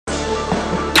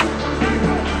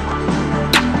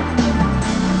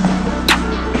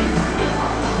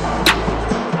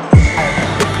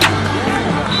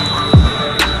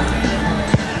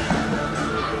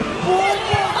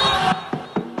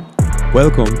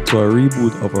Welcome to a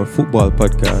reboot of our football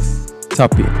podcast,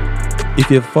 Tapping. If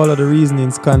you've followed the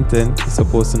Reasonings content, you're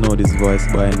supposed to know this voice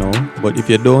by now. But if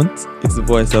you don't, it's the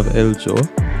voice of Eljo.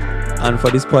 And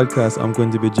for this podcast, I'm going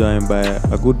to be joined by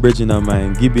a good brethren of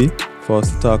mine, Gibby, for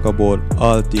us to talk about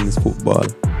all things football.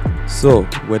 So,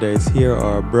 whether it's here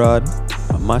or abroad,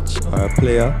 a match or a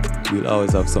player, we'll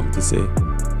always have something to say.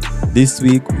 This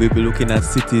week, we'll be looking at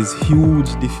City's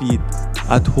huge defeat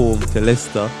at home to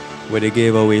Leicester, where they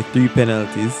gave away 3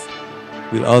 penalties.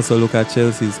 We'll also look at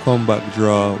Chelsea's comeback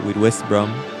draw with West Brom,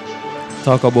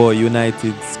 talk about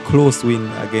United's close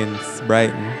win against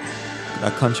Brighton,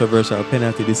 a controversial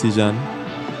penalty decision,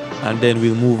 and then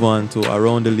we'll move on to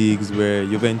around the leagues where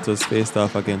Juventus faced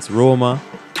off against Roma,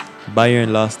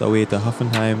 Bayern lost away to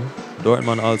Hoffenheim,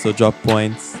 Dortmund also dropped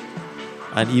points,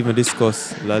 and even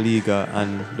discuss La Liga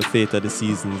and the fate of the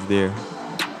seasons there.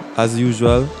 As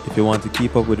usual, if you want to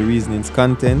keep up with the Reasonings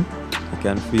content, you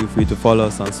can feel free to follow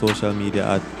us on social media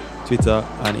at Twitter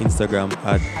and Instagram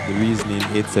at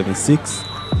TheReasoning876.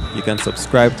 You can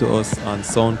subscribe to us on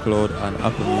SoundCloud and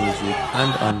Apple Music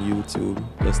and on YouTube.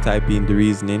 Just type in The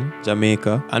Reasoning,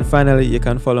 Jamaica. And finally, you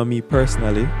can follow me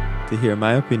personally to hear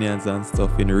my opinions and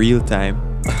stuff in real time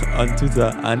on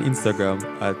Twitter and Instagram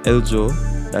at Eljo,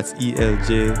 that's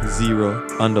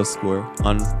ELJ0_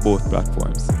 on both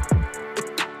platforms.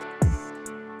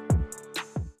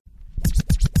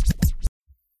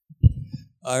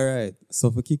 Alright, so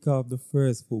for kick off the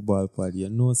first football pod, you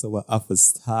know so we have to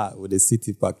start with the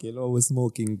City pack. You know we're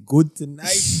smoking good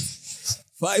tonight.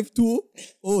 5-2.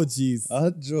 Oh jeez.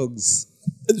 Hot drugs.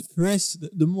 Fresh,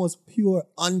 the most pure,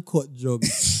 uncut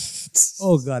drugs.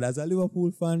 Oh God, as a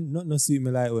Liverpool fan, not sweet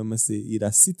me like when I say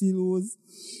either City lose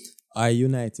or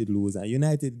United lose. And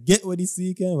United get what this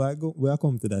weekend, we'll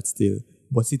come to that still.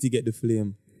 But City get the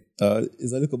flame.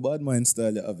 It's a little bad mind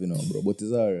style you have, you know, bro, but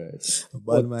it's alright.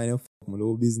 Bad mind, my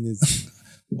little business.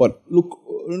 But look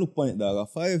on it, dog.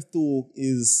 5-2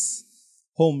 is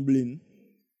humbling.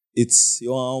 It's,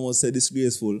 you want to almost say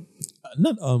disgraceful.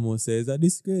 Not almost say it's a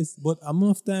disgrace, but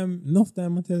enough time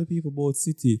I tell people about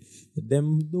City.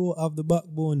 Them don't have the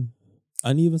backbone.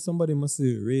 And even somebody must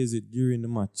raise it during the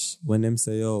match when them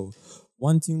say, yo,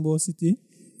 one thing about City,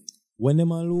 when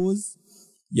them a lose,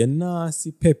 you not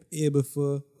see Pep able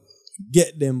for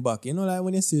get them back. You know, like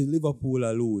when you see Liverpool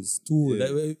a lose, too,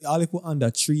 like, all they put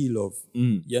under 3 love.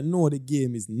 You know the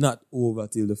game is not over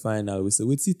till the final. So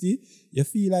with City, you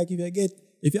feel like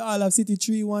if you all have City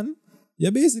 3-1,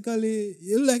 you basically,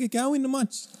 you look like you can win the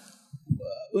match.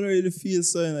 I don't really feel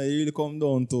so, you really come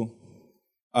down to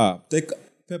take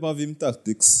Pep of him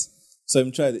tactics. So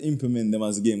I'm trying to implement them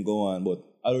as the game go on, but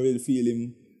I don't really feel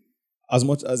him as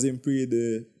much as him pre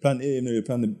the plan A, maybe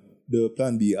the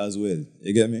plan B as well.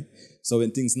 You get me? So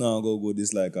when things now go good,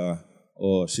 it's like,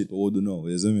 oh shit, what do you know?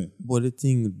 You see me? But the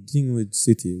thing with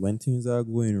City, when things are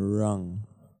going wrong,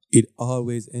 it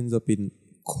always ends up in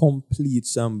complete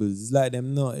shambles. It's like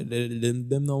them no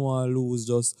want to lose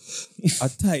just a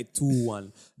tight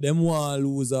 2-1. Them want to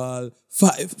lose all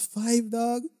 5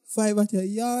 dog, 5 at your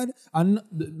yard. And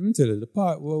let me tell you, the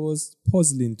part what was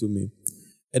puzzling to me,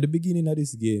 at the beginning of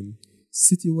this game,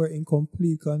 City were in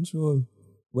complete control.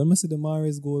 When I see the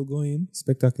Mahrez goal going,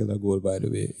 spectacular goal by the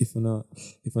way. If you don't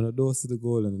see the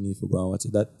goal underneath, you go and watch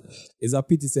it. That is a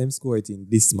pity same score it in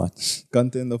this match.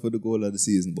 Contender for the goal of the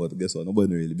season, but guess what?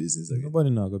 Nobody really business again.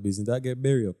 Nobody not got business. That get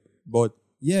buried up. But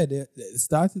yeah, they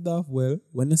started off well.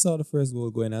 When they saw the first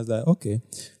goal going, I was like, okay,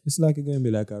 it's like it's going to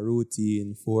be like a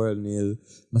routine 4-0.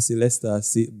 I see Leicester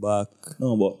sit back.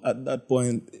 No, but at that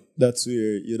point, that's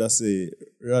where you'd have say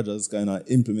Rodgers kind of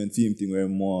implement theme thing where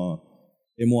more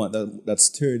that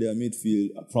sturdier midfield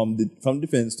from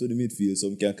defense to the midfield, so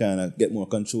we can kind of get more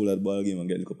control of the ball game and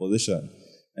get like a position.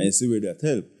 And you see where that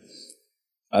help.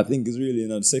 I think it's really in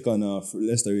the second half,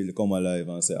 Leicester really come alive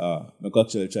and say, we can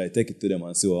actually try to take it to them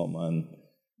and see what, man.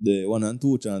 The 1 and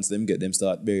 2 chance, them get them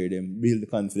start bury them, build the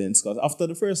confidence. Because after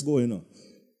the first goal,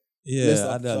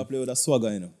 Leicester play with a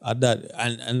swagger, At that,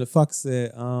 and the fact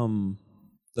say,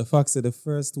 the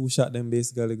first 2 shot them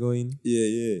basically going.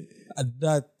 Yeah. At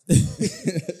that,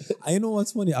 I know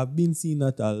what's funny. I've been seeing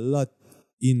that a lot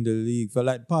in the league for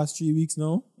like past 3 weeks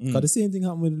now. Because the same thing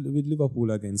happened with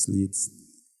Liverpool against Leeds.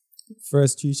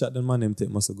 First 3 shot, the man them take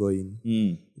must go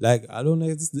in. Like I don't know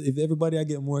if everybody I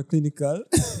get more clinical.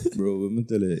 Bro, let me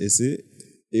tell you see,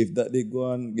 if that they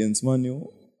go on against Man U,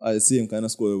 I see him kind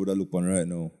of score with a look on right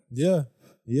now. Yeah.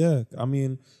 I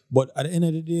mean, but at the end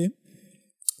of the day,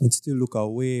 it still look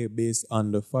away based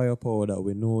on the firepower that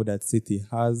we know that City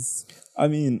has. I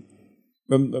mean,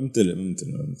 I'm telling you.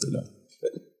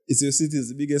 It's your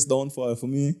City's biggest downfall for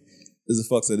me. is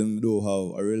the fact that them don't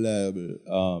have a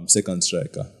reliable second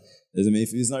striker. You see me?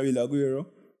 If it's not really Aguero,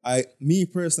 me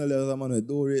personally as a man, I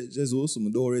don't rate Jesus, I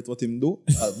don't rate what him do.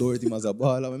 I don't rate him as a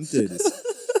baller. Let me tell you this.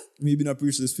 Me been a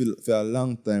preach this for a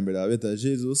long time, brother. I better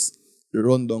Jesus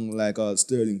run down like a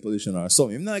Sterling position or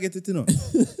something. Him not get it, you know.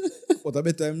 But I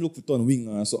better him look for turn wing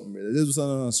or something, brother. Jesus is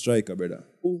not a striker, brother.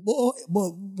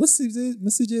 But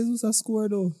Messi Jesus has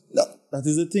scored though. That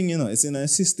is the thing, you know. It's in a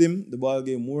system, the ball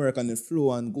game work and the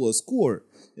flow and go score.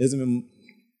 You see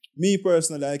me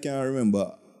personally, I can't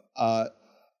remember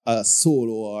a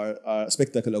solo or a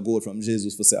spectacular goal from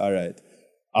Jesus for say, all right,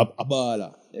 a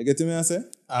baller. You get me, I say?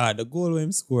 The goal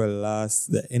him scored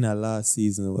in our last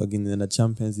season again in the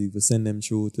Champions League to send them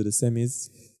through to the semis.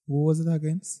 Who was it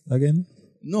against? Again?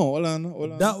 No, hold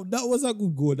on. That was a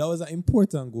good goal. That was an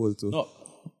important goal too. No.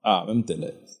 Let me tell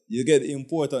you. You get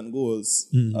important goals,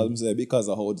 as I say, because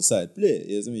of how the side play.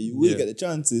 You see me? You will get the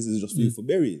chances, it's just feel for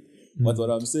buried. But what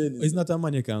I'm saying is... It's not a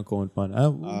man you can count,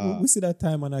 man. We see that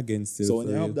time and again still. So when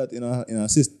you have that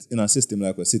in a system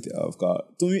like a City have,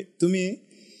 to me,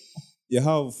 you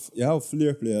have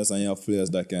flair players and you have players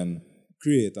that can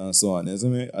create and so on. You see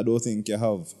me? I don't think you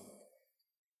have...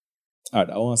 I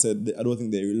don't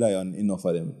think they rely on enough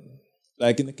of them.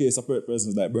 Like in the case of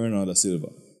persons like Bernardo Silva.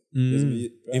 Him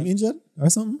injured or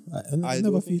something? I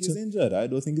don't think he's injured.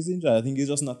 I think he's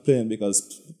just not playing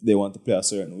because they want to play a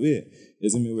certain way.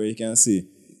 Isn't me where you can see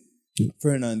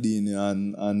Fernandinho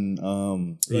and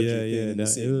Rodri.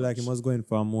 It looked like he was going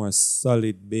for a more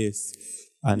solid base.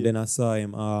 And then I saw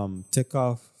him take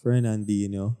off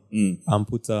Fernandinho and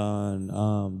put on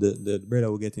the brother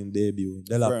who get him debut.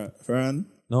 Delap. Fern?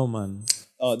 No man.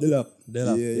 Oh, Delap.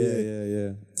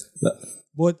 Yeah.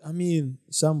 But I mean,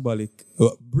 shambolic.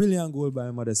 Brilliant goal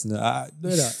by Madison.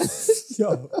 Brother.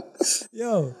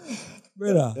 Yo.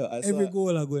 Brother, every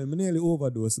goal I go in, I nearly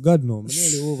overdose. God no, I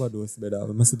nearly overdose, brother.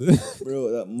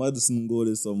 Bro, that Madison goal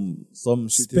is some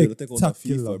shit you take out of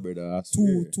FIFA, brother. I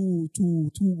swear.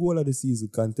 Two goal of the season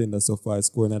contender so far.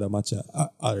 Score another match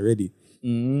already.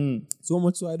 So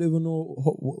much so I don't even know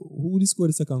who scored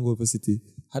the second goal for City.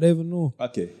 I don't even know.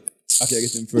 Okay, I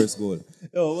get him first goal.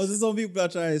 Yo, was it some people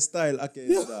that try style? Okay,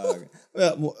 dog.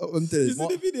 Well, I'm telling you. You see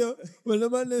the video? When the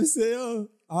man them say,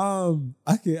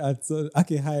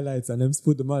 Ake highlights and them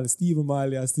put the man Stephen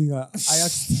Marley as singer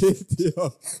Ajax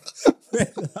Stadium.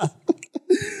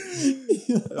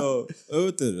 Yo,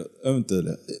 I'm tell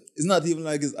you. It's not even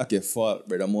like it's Ake fault,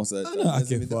 brother. Most of the time.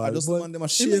 I just want them a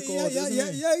shake out.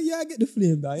 Yeah, I get the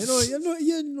flame down.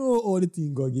 You know all the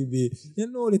thing go give me. You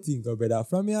know all the thing go, brother.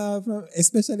 From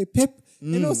especially Pep.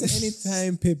 You know, say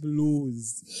anytime Pep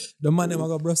lose, the man them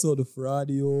go brush out the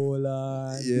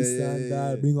Fraudiola, this and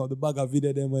that, bring out the bag of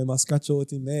video them where he must scratch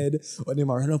out him head, or they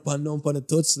must run up and down on the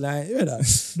touchline. You know that?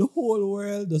 The whole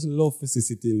world just love for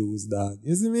City lose, dog.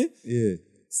 You see me? Yeah.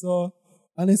 So,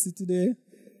 honestly, today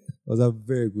was a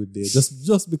very good day,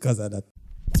 just because of that.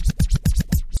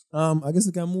 I guess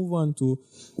we can move on to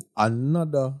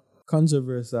another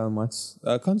controversial match.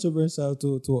 Controversial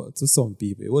to some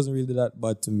people. It wasn't really that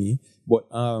bad to me. But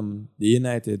the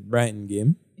United Brighton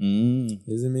game,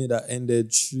 isn't it? That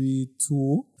ended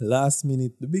 3-2. Last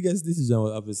minute. The biggest decision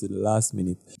was obviously the last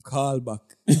minute. Call back.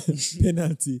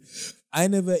 Penalty. I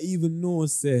never even know,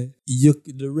 say,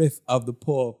 the ref have the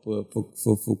power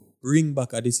for bring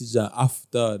back a decision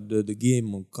after the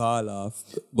game call off.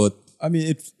 But I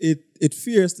mean, it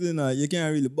fears still now. You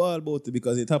can't really ball about it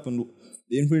because it happened.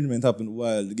 The infringement happened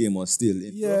while the game was still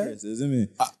in progress, isn't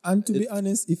it? And to be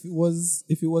honest, if it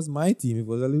was my team,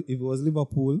 if it was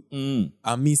Liverpool,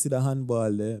 and me see the handball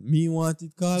there, me want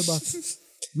it call back.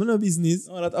 No business.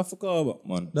 No, that Africa back,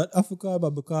 man. That Africa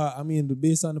back because I mean,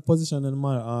 based on the position and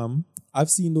my arm, I've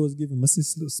seen those given. Must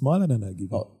be smaller than I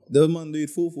give. The man do it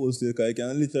full still because you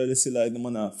can literally see like the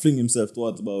man fling himself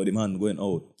towards the ball with him hand going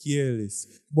out. Careless.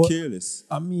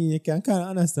 I mean, you can kind of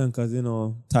understand because,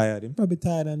 tired. Him probably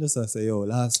tired and just say, yo,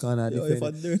 last corner. Yo, if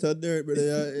I dirt,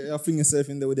 brother, you fling yourself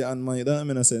in there with the hand, man. It doesn't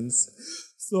make no sense.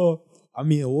 So, I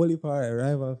mean, only part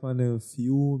arrival from them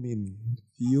fuming.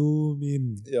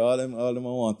 Yeah, all them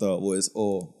want to talk was,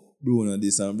 Bruno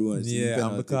this and Bruno this. Yeah,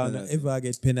 and because if I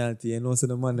get penalty, so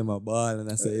the man them a ball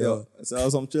and I say, yo. So I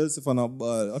was some Chelsea fan of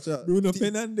ball. Bruno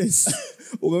Fernandes.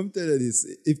 I'm telling you this.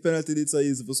 If penalty did so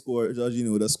easy for score,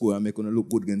 Jorginho would have scored and make him look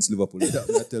good against Liverpool. That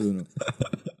I tell you.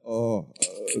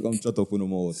 Come chat up with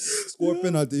him out. Score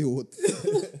penalty out.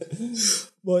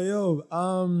 But yo,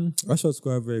 Rashford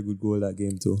scored a very good goal that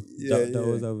game too. That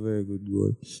was a very good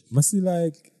goal. I see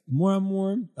like more and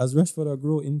more as Rashford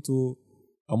grow into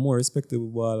a more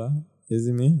respectable baller, you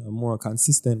see me? A more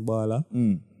consistent baller.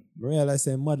 I realize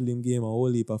I model him game a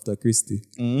whole heap after Christie.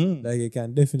 Mm-hmm. Like you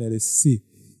can definitely see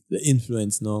the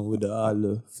influence now with all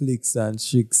the flicks and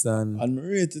tricks and And I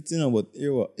rate it, but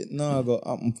here what, it now go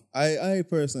happen. I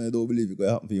personally don't believe it going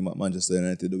to happen for him at Manchester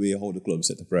United the way how the club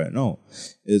set up right now.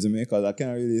 Is me because I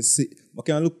can't really see. I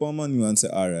can look for Man U and say,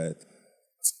 all right,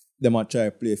 they might try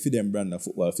to play for them brand of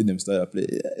football, for them style of play.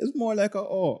 It's more like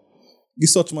give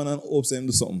such man and hope him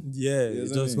do something. yeah,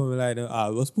 it's just gonna be like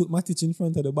let's put Matic in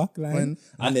front of the back line.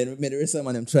 And then make the rest of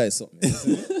them try something.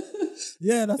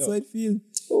 Yeah, that's how it feels.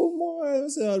 Oh my, I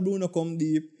say Bruno come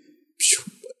deep.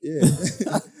 Yeah.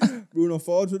 Bruno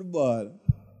forward to the ball.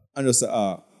 And just say,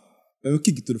 let me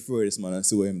kick it to the furthest man and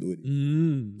see what him do with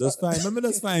it. That's fine. Remember,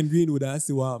 just find Greenwood and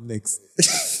see what happens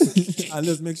next. And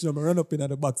just make sure I run up in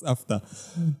the box after.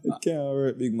 It can't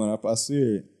work, big man. I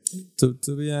swear.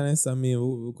 To be honest, I mean,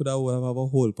 we could have a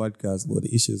whole podcast about the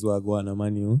issues that go on at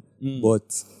Man U.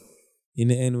 But in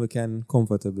the end, we can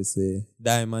comfortably say,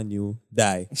 die Man U,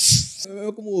 die.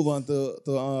 We can move on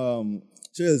to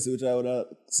Chelsea, which I would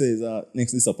say is our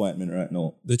next disappointment right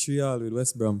now. The 3-3 with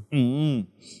West Brom.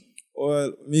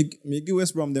 Well, me give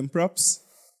West Brom them props,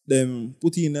 them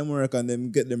put in them work and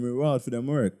them get them reward for them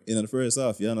work in the first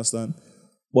half, you understand?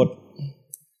 But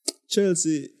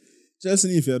Chelsea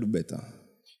need to do better.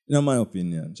 In my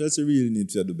opinion, Chelsea really need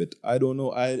to do better. I don't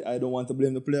know. I don't want to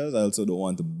blame the players. I also don't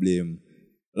want to blame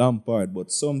Lampard,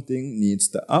 but something needs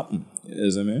to happen. You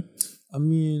know what I mean? I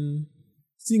mean,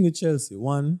 seeing with Chelsea,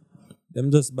 one,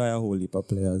 them just buy a whole heap of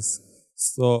players.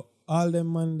 So all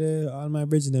them man there, all my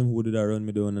bridge them who did that run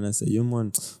me down and I say, you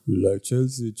man, like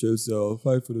Chelsea, I'll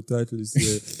fight for the title this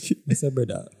year. I said,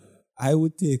 brother, I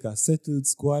would take a settled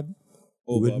squad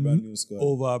over a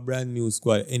brand new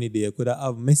squad any day. I could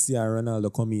have Messi and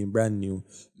Ronaldo come in brand new.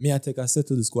 Me, I take a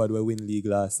settled squad where win league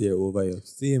last year over here.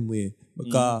 Same way.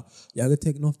 Because you have to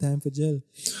take enough time for gel.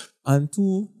 And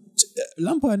two,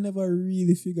 Lampard never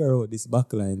really figure out this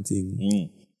backline thing.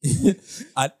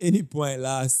 At any point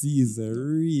last season,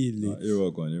 really.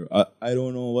 You're going. I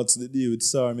don't know what's the deal with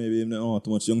Sarr. Maybe not know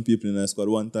too much young people in the squad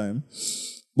one time.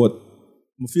 But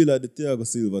I feel like the Thiago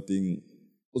Silva thing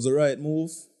was the right move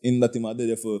in that him are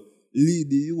there for lead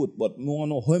the youth, but no one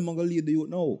know how I'm going to lead the youth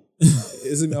now.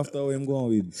 Isn't me after how I'm going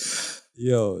with?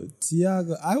 Yo,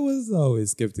 Thiago, I was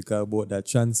always skeptical about that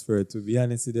transfer, to be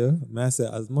honest with you. I say,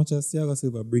 as much as Thiago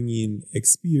Silva bring in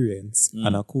experience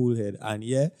and a cool head, and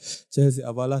yeah, Chelsea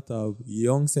have a lot of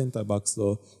young centre-backs,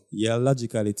 so yeah,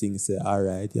 logically things say, all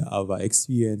right, you have an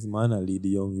experienced man and lead the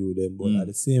young you then, but at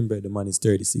the same breath, the man is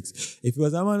 36. If it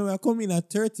was a man who come in at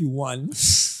 31,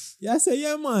 yeah, I say,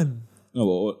 yeah, man. No,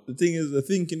 but the thing is, the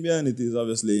thinking behind it is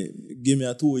obviously, give me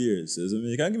a 2 years.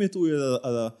 You can't give me 2 years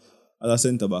as a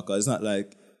centre back. It's not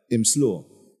like him slow.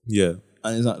 Yeah.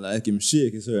 And it's not like him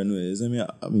shake in certain ways. I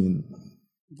mean,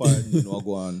 pardon me,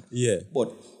 go on. Yeah.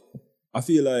 But I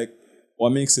feel like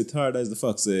what makes it hard is the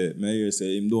fact that my ears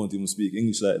say him don't even speak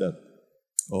English like that.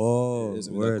 Oh,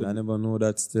 word. I never know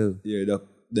that still. Yeah,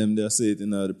 them they say it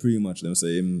in the pre-match. Them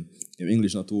say him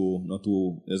English not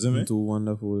too, you see me? Too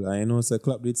wonderful. I know Sir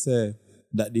Klopp did say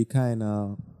that they kind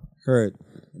of hurt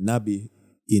Naby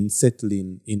in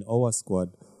settling in our squad,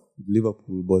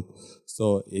 Liverpool, but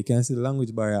so you can see the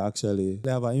language barrier actually they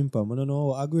have an impact. I don't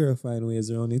know how Aguero find ways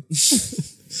around it.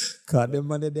 Because them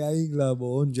man they are England about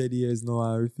 100 years now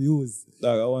and refuse.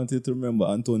 Like, I want you to remember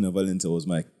Antonio Valencia was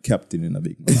my captain in a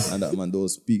big man, and that man don't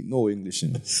speak no English.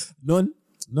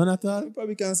 None at all. You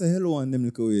probably can't say hello and them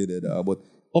little way there, but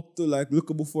up to like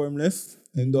look before him left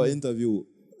and do an interview.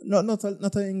 Not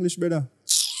an English brother.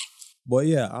 But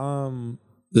yeah,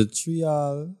 the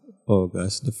trial. Oh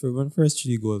gosh, when first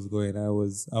 3 goals going, I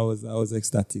was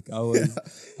ecstatic.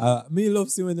 Me love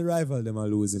seeing when the rival them are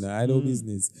losing. I know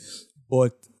business,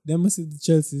 but them see the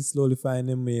Chelsea slowly find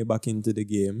them way back into the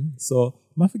game. So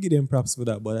I forget them props for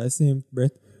that. But at the same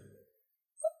breath,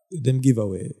 them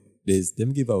giveaway.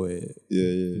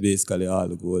 Yeah. Basically all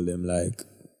the goal them like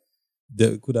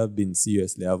they could have been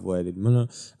seriously avoided.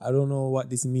 I don't know what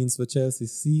this means for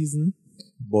Chelsea's season,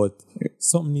 but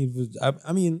something needs.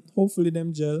 I mean, hopefully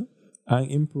them gel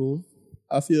and improve.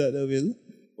 I feel like they will.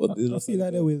 But I feel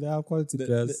like they will. They have quality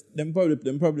players. Them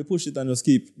probably push it and just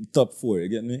keep top 4. You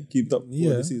get me? Keep top 4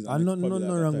 this season. And nothing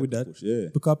wrong with that. Yeah.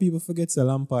 Because people forget that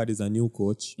Lampard is a new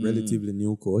coach, relatively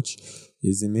new coach.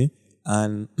 You see me?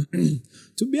 And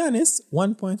to be honest,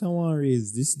 one point I want to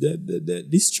raise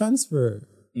this transfer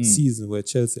season where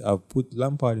Chelsea have put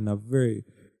Lampard in a very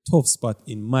tough spot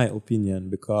in my opinion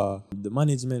because the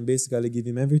management basically give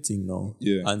him everything now.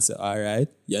 Yeah. And say, all right,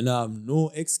 you now have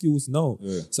no excuse now.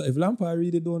 Yeah. So if Lampard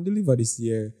really don't deliver this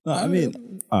year, I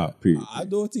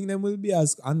don't think them will be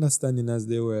as understanding as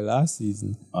they were last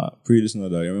season. Previous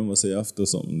that. I remember say after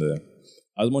something there.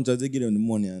 As much as they give them the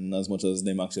money and as much as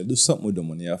them actually do something with the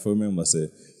money, I have to remember say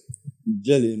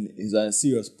gelling is a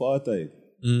serious part of it.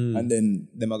 And then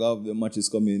them have the matches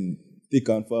coming thick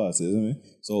and fast, you know?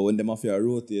 So when them have to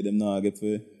rotate, them now get for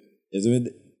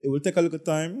it will take a little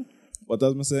time, but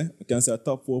as I say, I can say a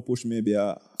top 4 push maybe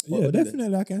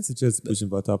definitely I can see Chelsea pushing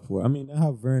for top 4. I mean I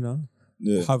have Werner,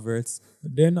 Havertz,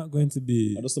 but they're not going to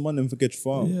be just the man them for catch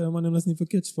form. Yeah, man them just need to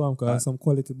catch form because some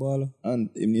quality baller. And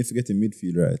they need to get the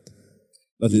midfield right.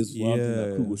 That is one thing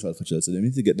that crucial for Chelsea. They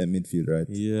need to get their midfield right.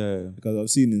 Yeah. Because I've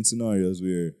seen in scenarios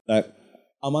where like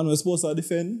a man was supposed to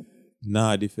defend.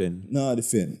 defend. You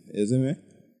see me?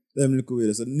 Them look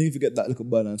away. So they need to get that little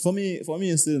balance. For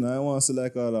me still, I want to see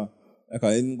like a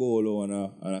N'Golo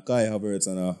and a Kai Havertz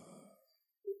and a.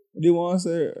 They want to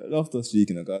say Loftus-Cheek,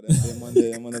 you know, because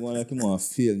them man going like him want to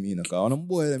fail me, you know, because I'm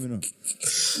boy them, you know.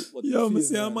 Yo, I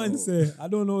say a man say, I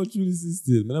don't know what this is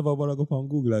still. I never bother go up on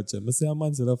Google and check. I say a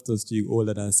man say Loftus-Cheek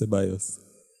older than Ceballos.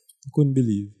 I couldn't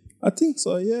believe. I think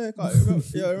so, yeah.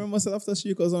 I remember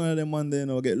Loftus-Cheek was one of them man there, you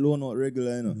know, get loan out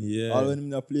regular, you know. Yeah. All when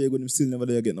they play good, them still never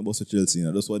there get no bus for Chelsea, you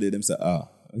know. That's why them say, I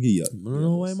don't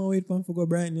know why I'm waiting for him to go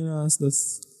Brighton, you know, and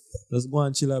just go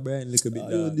and chill at Brighton a little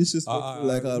bit. This is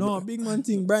no, big man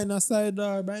thing. Brighton aside,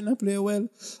 Brighton play well.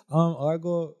 Or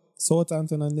go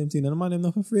Southampton and them thing. And the man, them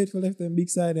not afraid to left them big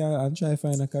side and try to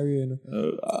find a career, you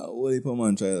know. What if a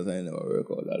man try that I never work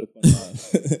out that?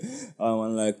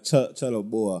 Man like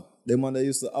Chaloboa. Them man they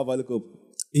used to have a look up.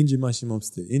 Injury mash him up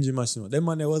still. Them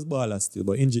man they was baller still,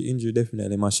 but injury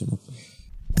definitely mash him up.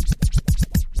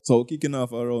 So kicking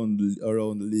off around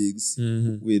the leagues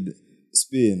with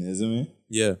Spain, you see me?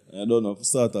 Yeah. I don't know if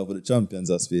start off with the champions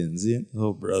of Spain, see?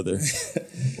 Oh, brother.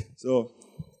 So,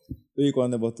 week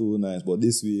 1 never too nice, but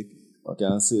this week, I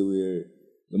can say where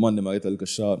the man them get a little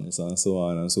sharpness and so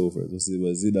on and so forth. You see,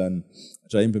 where Zidane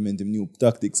try implementing new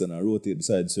tactics and rotate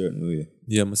beside a certain way.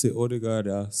 Yeah, I say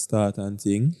Odegaard start and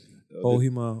thing. How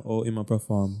him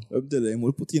perform? I'm telling him,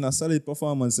 we'll put in a solid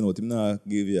performance, you know, him not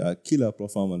give you a killer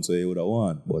performance so he would have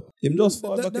won. But him just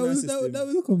fall back in the system. That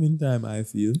will come in time, I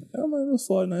feel. Yeah, man, just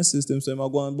fall in the system. So him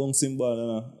go and bounce him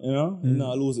ball, you know? Him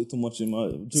not lose it too much, him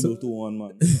dribble 2-1,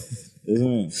 man. You know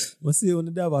what I mean? I say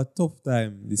when they have a tough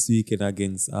time this weekend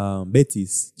against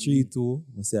Betis, 3-2.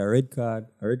 I say a red card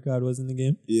was in the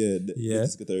game. Yeah,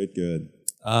 Betis get a red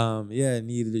card.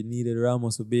 Needed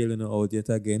Ramos to bail out yet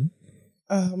again.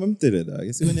 I'm telling you that.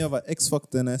 You see, when you have an X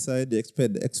factor on the side, they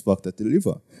expect the X factor to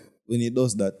deliver. When he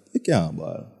does that, he can't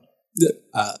ball.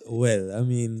 Well, I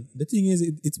mean, the thing is,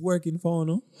 it's working for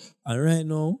now. And right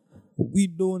now, we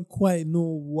don't quite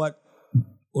know what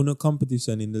on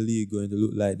competition in the league going to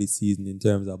look like this season in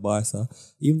terms of Barca.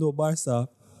 Even though Barca,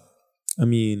 I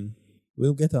mean,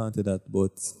 we'll get on to that,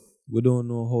 but we don't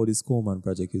know how this Koeman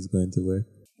project is going to work.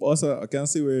 Also, I can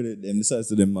see where them decide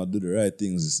to them not do the right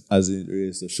things as it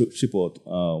relates to ship out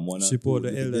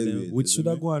the elder, which should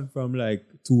have gone from like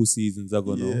 2 seasons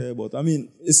ago now. Yeah, but I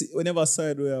mean, you see, whenever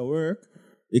side where I work,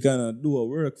 you kind of do a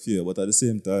work for you, but at the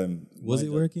same time... Was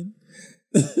it working?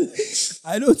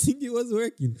 I don't think it was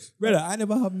working. Brother, I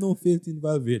never have no faith in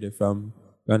Valverde from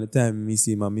the time me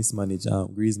see my mismanage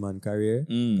Griezmann career.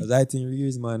 Because I think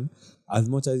Griezmann, as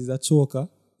much as he's a choker,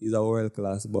 he's a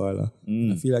world-class baller.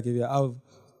 I feel like if you have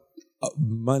a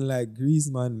man like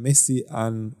Griezmann, Messi,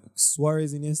 and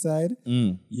Suarez in your side,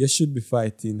 you should be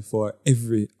fighting for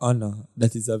every honor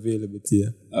that is available to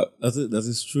you. That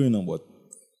is true, you know, but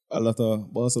a lot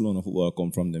of Barcelona football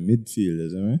come from the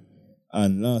midfield, you know?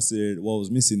 And last year, what was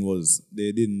missing was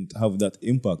they didn't have that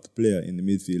impact player in the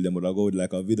midfield. They would have go with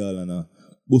like a Vidal and a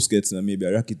Busquets and maybe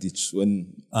a Rakitic.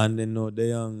 And then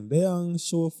the young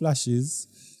show flashes.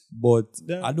 But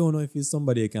I don't know if it's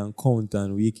somebody I can count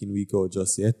on week in, week out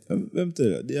just yet. Let me tell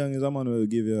you, the young is a man who will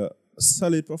give you a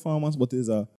solid performance, but it's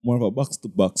a more of a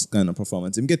box-to-box kind of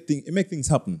performance. He make things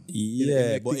happen.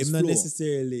 Yeah, but he's not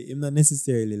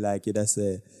necessarily like it as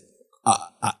a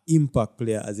impact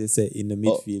player, as they say, in the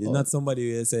midfield. It's not somebody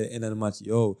who say in the match,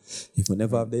 if we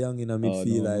never have the young in the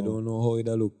midfield, I don't know how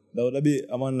it'll look. That would be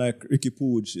a man like Ricky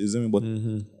Puig, isn't it? But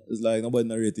it's like nobody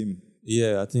narrate him.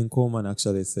 Yeah, I think Koeman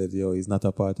actually said, he's not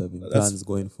a part of his plans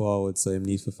going forward, so he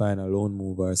needs to find a loan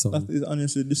move or something. That is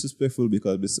honestly disrespectful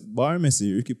because bar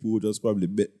Messi, Ricky Puig was probably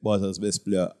Barca's best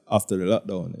player after the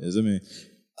lockdown, isn't it?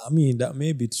 I mean, that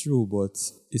may be true, but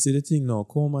you see the thing now,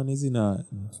 Koeman is in a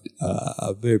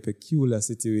very peculiar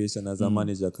situation as a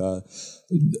manager because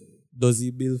does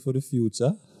he build for the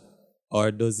future? Or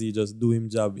does he just do him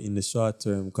job in the short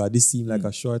term? Because this seems like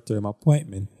a short term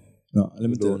appointment. No, let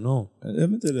me Don't know. Let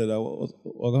me tell you that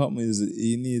what happens is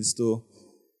he needs to,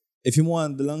 if he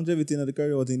want the longevity in the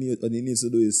career, what he needs to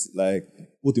do is like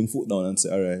put him foot down and say,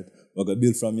 all right, we're going to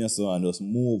build from here so and just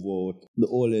move out the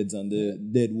old heads and the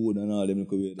dead wood and all them.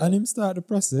 And him start the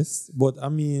process. But I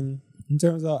mean, in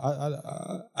terms of,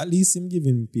 at least him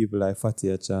giving people like Fatty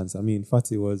a chance. I mean,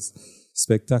 Fatty was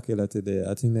spectacular today.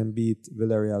 I think them beat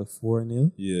Villarreal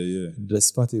 4-0. Yeah. The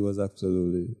Fatty was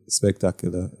absolutely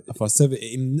spectacular. For a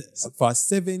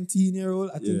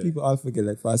 17-year-old, I think people all forget,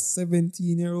 like for a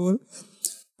 17-year-old,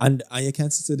 and you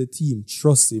can see to the team,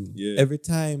 trust him. Yeah. Every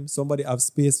time somebody have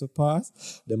space for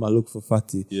pass, they might look for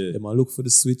Fatty. Yeah. They might look for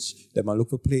the switch. They might look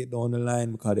for play it down the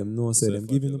line because them know, say them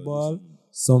giving the ball,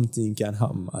 something can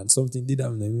happen. And something did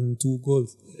happen. Them even 2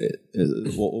 goals.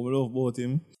 What we love about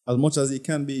him, as much as he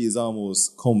can be, is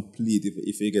almost complete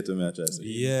if you get to me, I try to say.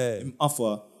 Yeah. Him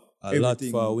offer A lot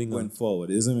everything for a winger. going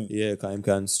forward, isn't it? Yeah, because he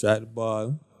can strike the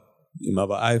ball. He have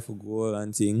an eye for goal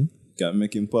and thing. Can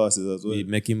make him passes as well. He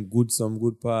make him some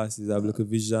good passes, have like a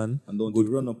vision. And don't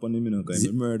run up on him, because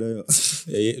he murder you.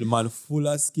 Yeah, the man full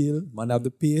of skill, man have the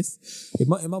pace. He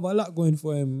have a lot going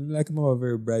for him. Like him have a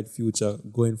very bright future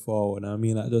going forward. I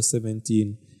mean, at just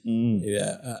 17.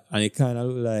 Yeah, and it kind of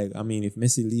look like, I mean, if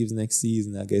Messi leaves next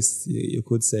season, I guess you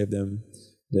could save them.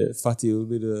 The Fatty will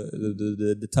be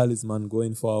the talisman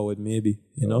going forward, maybe.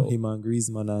 You know, him and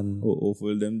Griezmann and...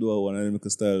 Hopefully them do one of them make a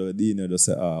style of Dino, just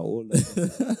say, hold on.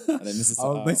 And then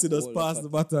Messi just pass the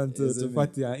baton to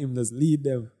Fatty and him just lead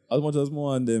them. As much as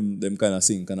more and them kind of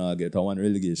sing can all get to one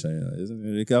relegation, you know, isn't it?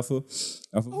 You careful.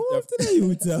 You have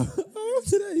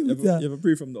a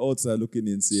pre from the outside looking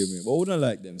in, see me. But we don't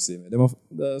like them, see me. Them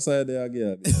the side they are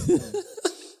getting.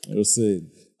 I was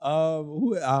saying.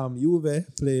 Juve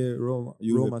play Roma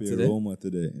today. Roma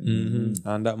today. Mm-hmm.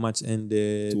 And that match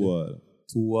ended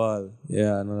 2-2.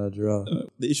 Yeah, another draw.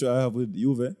 The issue I have with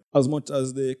Juve, as much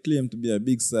as they claim to be a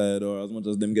big side, or as much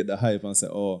as them get the hype and say,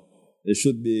 they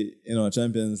should be,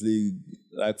 Champions League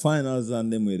like finals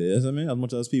and them with it. You know what I mean? As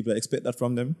much as people expect that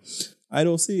from them, I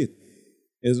don't see it.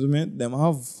 You know what I mean? Them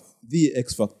have the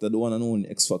X Factor, the one and only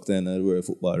X Factor in the world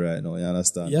football right now, you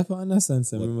understand? You have to understand,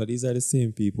 Sam. Remember, these are the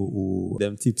same people who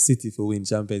them tip City for win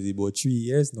Champions League about 3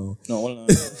 years now. No, hold on.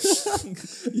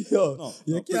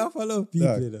 You can't follow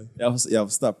people. You have to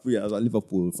stop pre as a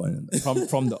Liverpool fan.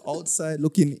 From the outside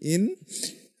looking in,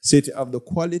 City have the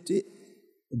quality,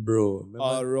 bro,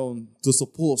 all around to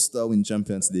supposed to win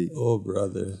Champions League. Oh,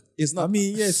 brother. It's not. I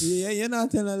mean, yes, you're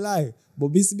not telling a lie.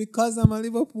 But because I'm a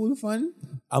Liverpool fan,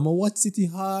 I'm a watch City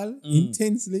Hall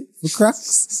intensely for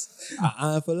cracks.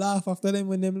 And for laugh after them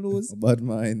when them lose. Bad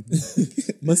mind.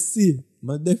 Must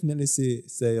definitely say,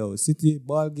 yo, City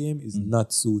ball game is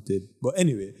not suited. But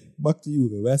anyway, back to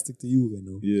Juve. Where I stick to Juve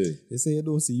now. Yeah. They say you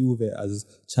don't see Juve as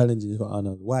challenging for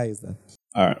Arnold. Why is that?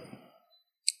 All right.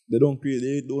 They don't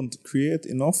create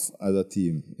enough as a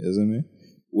team. You know what I mean?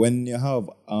 When you have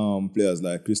players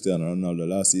like Cristiano Ronaldo,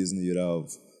 last season you'd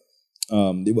have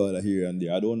Dybala here and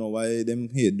there. I don't know why them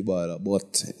hate Dybala,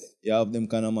 but you have them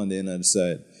kind of man there on the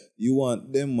side. You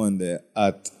want them man there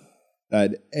at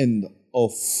the end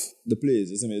of the plays.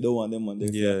 You see me? You don't want them man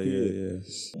there. Yeah.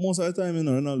 Most of the time,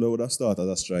 Ronaldo would have started as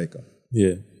a striker.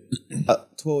 Yeah.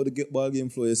 Throughout the ball game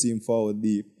flow, you see him forward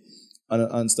deep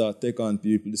and start take on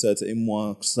people. Decide to him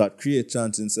want start create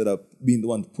chances instead of being the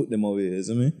one to put them away. You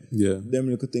see me? Yeah. Them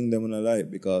little thing them in a light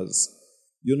because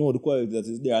you know the quality that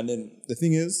is there. And then the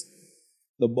thing is,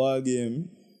 the ball game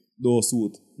don't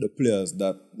suit the players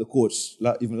that the coach,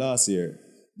 even last year,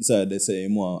 decided they say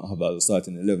him want to have as a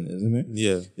starting 11, isn't it?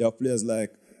 Yeah. You have players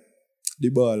like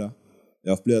Dybala, you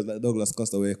have players like Douglas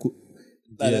Costa where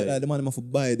the man have to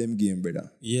buy them game,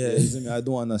 brother. Yeah. I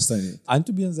don't understand it. And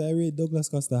to be honest, I rate Douglas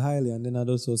Costa highly, and then I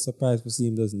was so surprised to see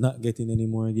him just not getting any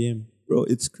more game. Bro,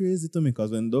 it's crazy to me because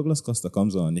when Douglas Costa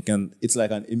comes on, it's like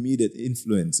an immediate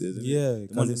influence, isn't it? Yeah,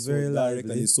 because it's very direct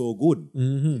and he's so good.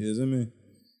 Mm-hmm. Isn't me?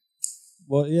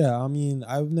 But yeah, I mean,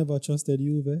 I've never trusted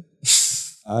Juve.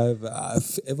 I've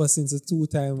ever since the 2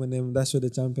 times when them dash the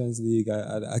Champions League,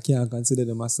 I can't consider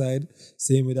them aside.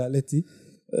 Same with Atleti.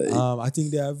 I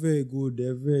think they are very good.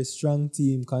 They're a very strong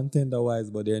team, contender-wise,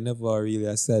 but they're never really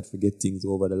aside for get things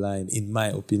over the line, in my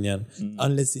opinion.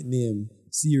 Unless it name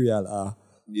Serial A.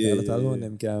 Let alone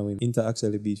them can win. Inter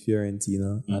actually beat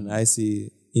Fiorentina, and I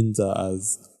see Inter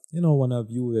as one of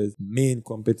Juve's main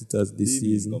competitors this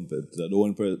season. To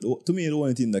me, the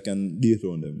only team that can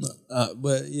dethrone them.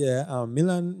 But yeah,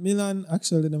 Milan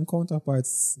actually them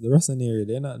counterparts, the Rossoneri,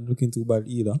 they're not looking too bad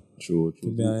either. True.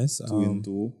 To be honest,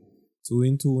 2-2.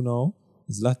 2-2 now.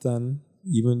 Zlatan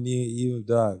Even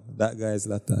dog, that guy is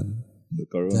Zlatan. The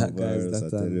That guy is coronavirus, I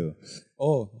tell Zlatan. you.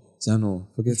 Oh, Jano,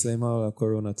 forget to say about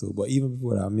Corona too. But even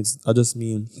before that, I just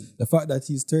mean the fact that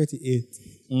he's 38,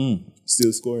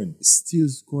 Still scoring. still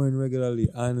scoring regularly,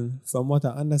 and from what I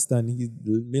understand,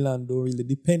 Milan don't really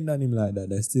depend on him like that.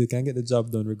 They still can get the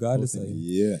job done regardless of him.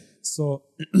 Yeah. So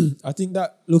I think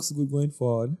that looks good going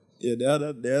forward. Yeah,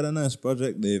 they had a nice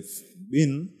project. They've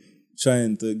been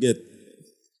trying to get,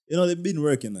 they've been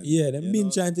working on it. Yeah, they've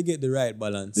been trying to get the right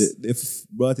balance. They've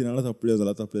brought in a lot of players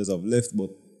have left, but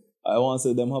I want to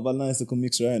say them have a nice little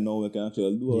mix right now. We can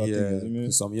actually do a lot of things. You know?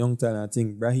 Some young talent. I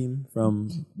think Brahim from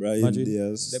Brahim Madrid.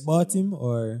 Diaz. They bought him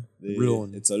or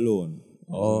loan? It's a loan.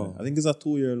 Oh. I think it's a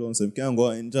 2-year loan, so you can't go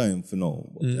out and enjoy him for now.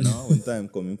 But when time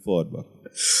coming forward back.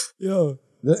 Yo,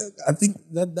 I think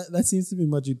that seems to be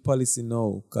Madrid policy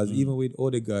now. Because even with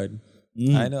Odegaard,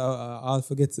 I know I'll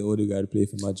forget the Odegaard play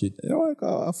for Madrid. You know,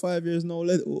 like 5 years now,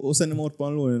 we'll send him out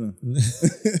on loan.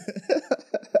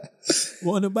 We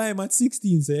want to buy him at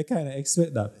 16, so you kind of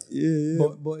expect that. Yeah.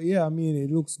 But yeah, I mean, it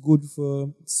looks good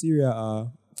for Serie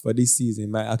A for this season. It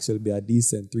might actually be a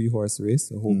decent 3-horse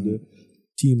race. I hope the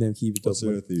team them keep it up.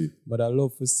 But I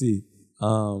love to see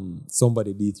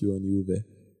somebody dethrone Juve.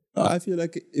 I feel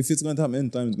like if it's going to happen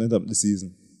anytime, it's going to happen this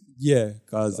season. Yeah,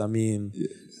 because I mean,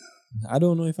 I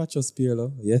don't know if I trust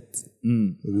Pirlo yet.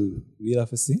 We'll have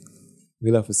to see.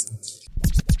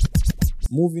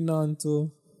 Moving on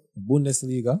to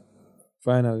Bundesliga.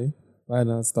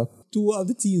 Final stop. 2 of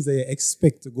the teams that you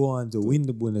expect to go on to win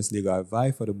the Bundesliga or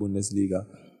vie for the Bundesliga,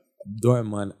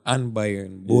 Dortmund and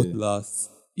Bayern, both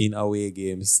lost in away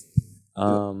games.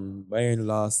 Bayern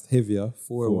lost heavier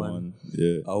 4-1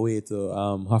 away to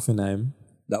Hoffenheim.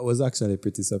 That was actually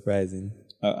pretty surprising.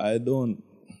 I don't.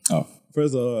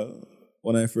 First of all,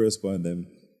 when I first found them,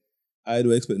 I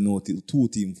don't expect two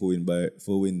teams for win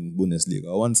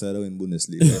Bundesliga. One side win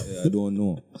Bundesliga. I don't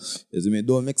know. It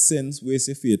don't make sense where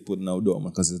say Faith putting out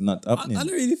Dortmund because it's not happening. I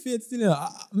don't really Faith still.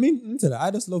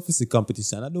 I just love to see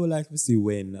competition. I don't like to see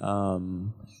when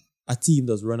a team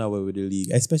does run away with the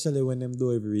league, especially when them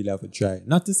don't even really have to try.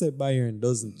 Not to say Bayern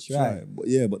doesn't try.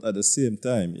 But at the same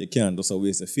time, you can't just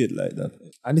waste a Faith like that.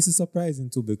 And this is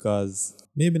surprising too because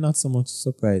maybe not so much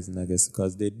surprising, I guess,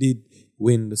 because they did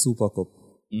win the Super Cup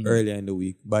earlier in the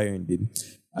week. Bayern did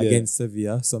against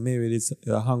Sevilla, so maybe it's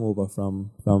a hangover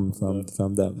from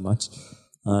that match.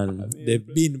 And they've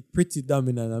been pretty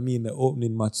dominant. I mean, the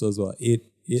opening match was what 8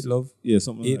 love,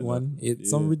 Something 8-1, like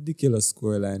some ridiculous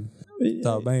scoreline.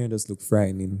 Bayern just look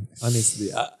frightening, honestly.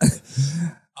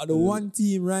 The one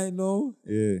team right now,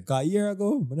 because a year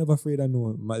ago, I'm never afraid I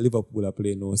know Liverpool are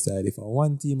playing no side. If I'm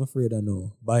one team afraid I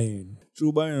know, Bayern.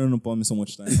 True, Bayern don't upon me so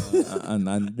much time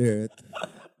and dirt.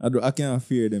 I can't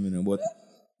fear them, but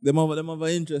them have an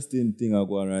interesting thing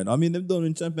going right. I mean, they've done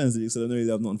in Champions League, so they don't really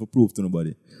have nothing to prove to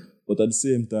nobody. But at the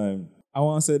same time, I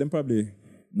want to say them probably.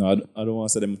 No, I don't want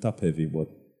to say them top heavy, but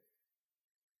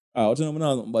I'm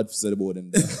not bad to say about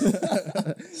them.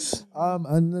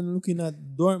 And then looking at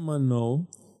Dortmund now,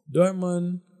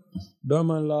 Dortmund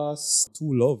lost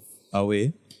 2-0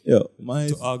 away. To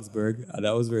Augsburg.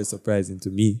 That was very surprising to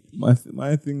me. My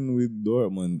thing with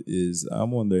Dortmund is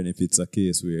I'm wondering if it's a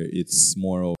case where it's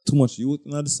more of too much youth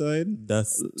on the side.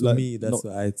 That's what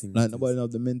I think. Like nobody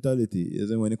have the mentality.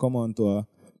 Is when you come on to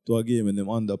a game and them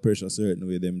under pressure certain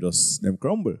way, them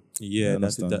crumble. Yeah,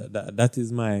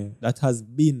 that has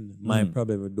been my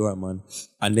problem with Dortmund.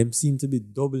 And them seem to be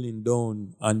doubling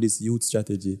down on this youth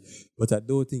strategy. But I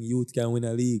don't think youth can win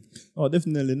a league. Oh,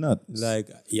 definitely not. Like,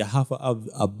 you have to have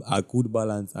a good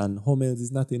balance, and Hummels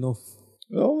is not enough.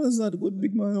 Hummels is not good,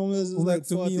 big man. Hummels is like 40.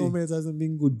 To me, Hummels hasn't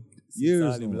been good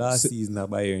years last season at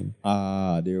Bayern.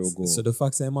 There we go. So the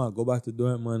fact that I go back to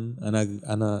Dortmund and I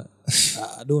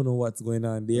don't know what's going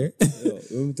on there.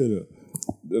 Let me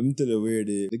tell you where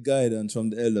the guidance from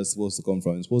the elders is supposed to come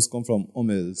from. It's supposed to come from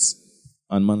Hummels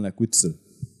and man like Witsel.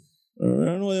 I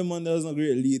know the man that's not a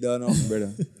great leader now,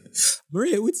 brother.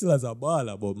 Maria Witsel has a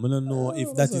baller, but I don't know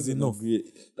if that is enough.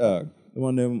 The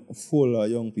one them full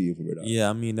of young people, brother. Yeah,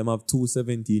 I mean, them have 2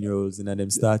 17-year-olds in them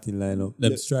starting lineup.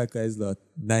 Them striker is like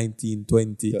 19,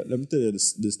 20. Yeah, let me tell you the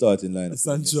starting lineup.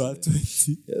 Sancho at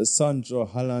 20. Yeah, Sancho,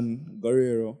 Haaland,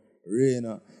 Guerrero,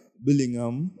 Reina,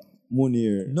 Bellingham,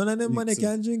 Munir. None of them money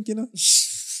can drink, you know?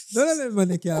 None of them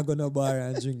money can go to a bar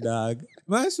and drink, dog.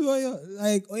 Man, I sure you,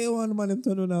 like, you want man them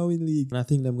turn on a win league. And I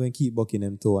think them going to keep bucking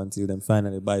them too until them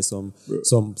finally buy some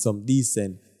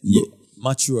decent,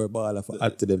 mature baller for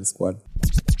add to them squad.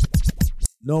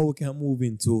 Now we can move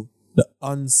into the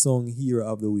unsung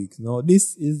hero of the week. Now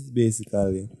this is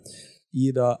basically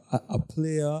either a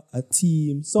player, a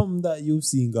team, something that you've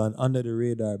seen gone under the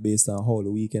radar based on how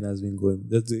the weekend has been going.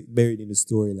 That's buried in the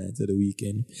storylines of the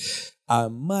weekend.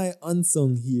 My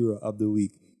unsung hero of the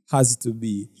week has to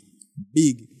be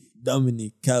Big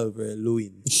Dominic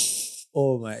Calvert-Lewin.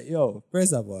 Oh my,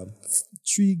 first of all,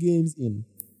 3 games in,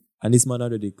 and this man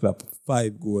already clapped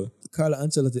 5 goals. Carlo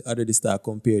Ancelotti already start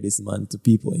compare this man to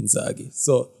people in Zaghi.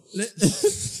 So,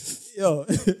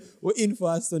 we're in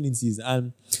for a stunning season.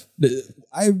 And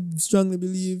I strongly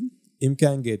believe him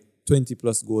can get 20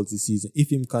 plus goals this season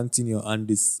if him continue on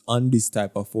this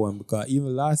type of form, because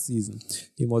even last season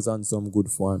he was on some good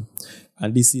form,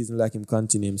 and this season like him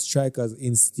continue, him striker's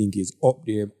instinct is up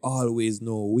there, always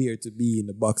know where to be in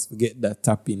the box, forget that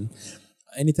tapping.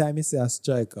 Anytime you say a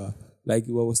striker, like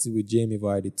what we see with Jamie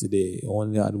Vardy today, he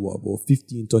only had about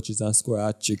 15 touches and score a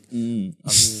hat-trick. I mean,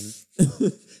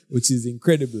 which is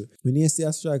incredible. When you see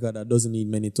a striker that doesn't need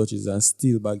many touches and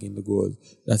still bagging the goals,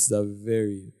 that's a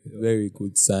very, very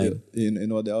good sign. Yeah. You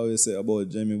know what they always say about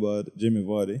Jamie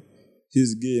Vardy?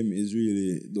 His game is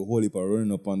really the whole heap of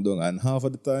running up and down, and half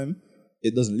of the time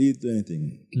it doesn't lead to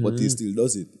anything, but he still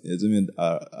does it. You know what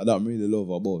I mean? I don't really love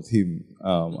about him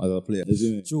as a player.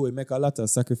 You know? True, he make a lot of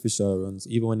sacrificial runs,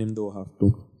 even when him don't have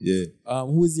to. Yeah.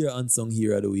 Who is your unsung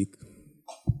hero of the week?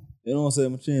 You know what I'm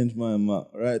saying? I change my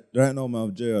right now. I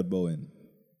have Gerard Bowen.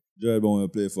 Gerard Bowen will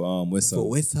play for West Ham. For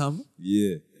West Ham?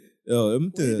 Yeah. Yo, let me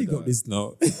tell you. Where got this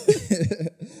now?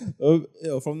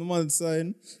 From the man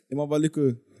sign, he have a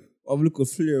little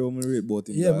flair when we read about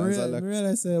him. Yeah, I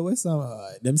realize West Ham,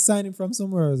 them sign him from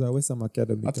somewhere else at West Ham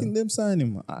Academy. I think them sign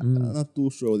him. I'm not too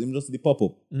sure. Him just the pop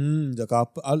up.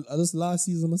 Just last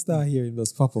season I start hearing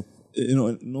just pop up.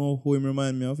 You know who him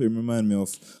remind me of? He remind me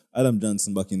of Adam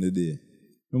Johnson back in the day.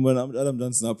 Remember when Adam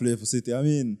Johnson I played for City? I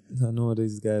mean, I know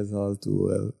these guys all too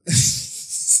well.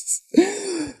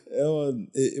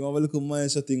 He have a little mind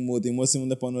shutting mode. He must him on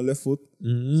the left foot. So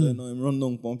you know him run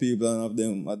down on people and have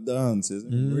them at dances.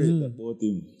 Great about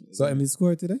him. So him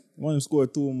scored today? Man, he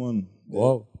scored 2, man.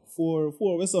 Wow.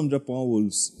 4 West Ham Japan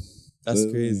Wolves. That's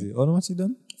crazy. How much he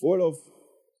done? 4 love.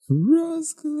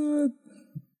 Rascal.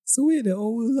 So wait, the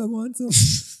Wolves are going to...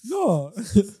 No.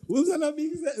 Wolves are not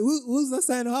being... Wolves are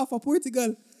signing half of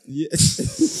Portugal. Yeah.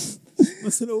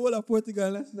 Must know all of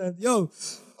Portugal national. Yo,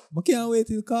 I can't wait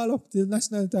till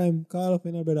national time. Call up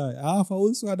in a brother. Half of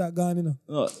Wolves are that gone, you know.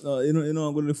 No, you know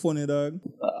I'm going to be funny, dog.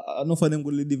 Enough of them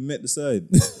going to leave Met the side.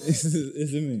 You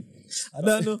see me? I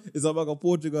don't know. It's about a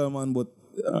Portugal, man, but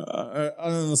I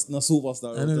don't know, no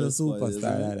superstar. I don't know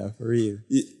superstar, like for real.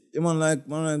 Man like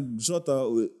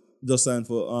Jota just signed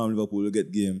for Liverpool to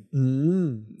get game.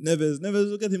 Neves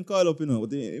will get him called up, you know,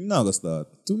 but him not gonna start.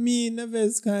 To me,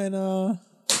 Neves kind of...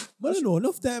 I don't know,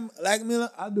 enough time, like me,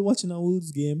 I'll be watching a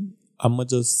Wolves game, I'm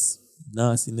just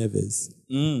not see Neves.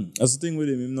 That's the thing with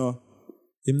him,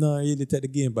 Him not really take the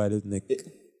game by the neck.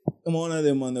 I'm one of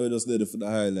them man that just there for the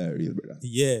highlight reel, brother.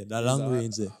 Yeah, that long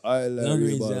range. Long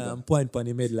range and point on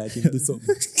the head like him do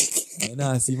something. And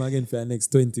now I see him again for the next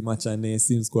 20 match and then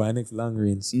see him score the next long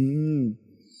range.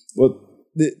 But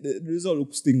the result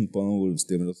look stink on Wolves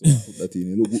team. That's why I put that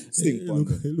in. Look stink on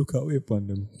them. Look away upon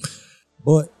them.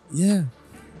 But yeah,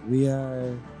 we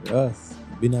are us.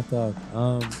 Been a talk.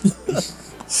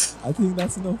 I think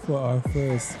that's enough for our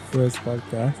first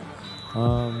podcast.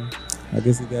 I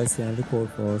guess you guys can look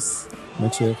out for us.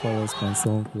 Make sure you follow us on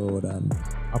SoundCloud and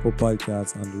Apple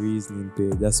Podcasts on the Reasoning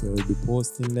page. That's where we'll be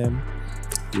posting them.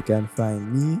 You can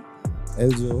find me,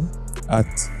 Eljo, at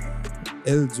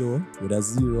Eljo with a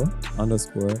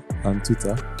 0_ on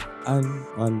Twitter and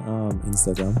on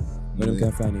Instagram. Where you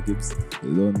can find it, Gibbs?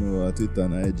 You don't know Twitter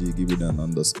and IG, give it an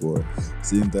 _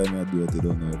 Same time I do it, you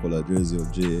don't know, you call a jersey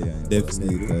of J and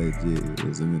definitely J.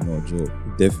 It's no joke.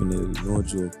 Definitely no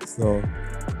joke. So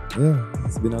yeah,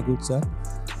 it's been a good chat.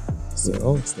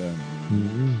 So next time.